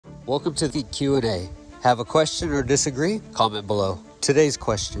Welcome to the Q&A. Have a question or disagree? Comment below. Today's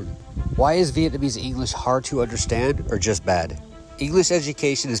question: why is Vietnamese English hard to understand or just bad? English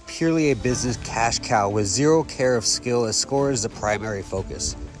education is purely a business cash cow with zero care of skill, as score is the primary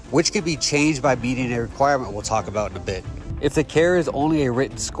focus, which can be changed by meeting a requirement we'll talk about in a bit. If the care is only a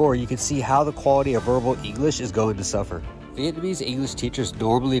written score, you can see how the quality of verbal English is going to suffer. Vietnamese English teachers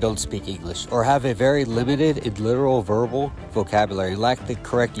normally don't speak English or have a very limited and literal verbal vocabulary and lack the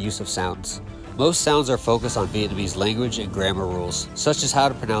correct use of sounds. Most sounds are focused on Vietnamese language and grammar rules, such as how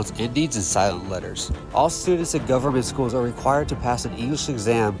to pronounce endings and silent letters. All students in government schools are required to pass an English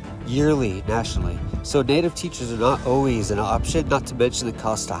exam yearly nationally, so native teachers are not always an option, not to mention the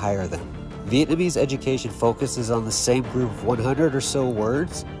cost to hire them. Vietnamese education focuses on the same group of 100 or so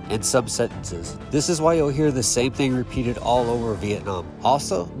words and some sentences. This is why you'll hear the same thing repeated all over Vietnam.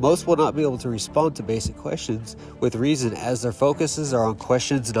 Also, most will not be able to respond to basic questions with reason, as their focuses are on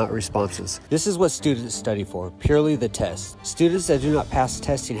questions, not responses. This is what students study for, purely the test. Students that do not pass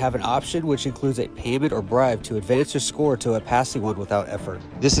testing have an option which includes a payment or bribe to advance your score to a passing one without effort.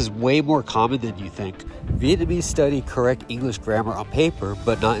 This is way more common than you think. Vietnamese study correct English grammar on paper,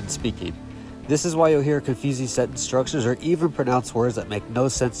 but not in speaking. This is why you'll hear confusing sentence structures or even pronounce words that make no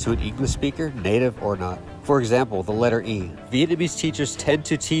sense to an English speaker, native or not. For example, the letter E. Vietnamese teachers tend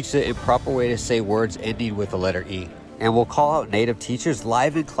to teach the improper way to say words ending with the letter E, and will call out native teachers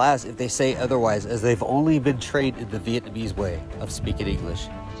live in class if they say otherwise, as they've only been trained in the Vietnamese way of speaking English.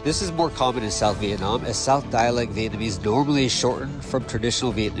 This is more common in South Vietnam, as South dialect Vietnamese normally is shortened from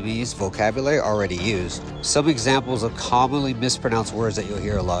traditional Vietnamese vocabulary already used. Some examples of commonly mispronounced words that you'll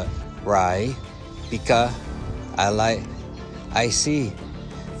hear a lot: Rai, Pika, I like, I see,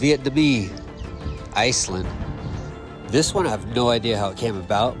 Vietnamese, Iceland. This one I have no idea how it came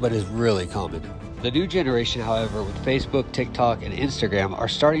about, but is really common. The new generation, however, with Facebook, TikTok, and Instagram, are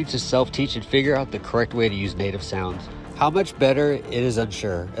starting to self-teach and figure out the correct way to use native sounds. How much better, it is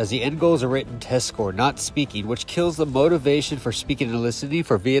unsure, as the end goal is a written test score, not speaking, which kills the motivation for speaking and listening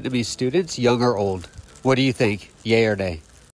for Vietnamese students, young or old. What do you think? Yay or nay?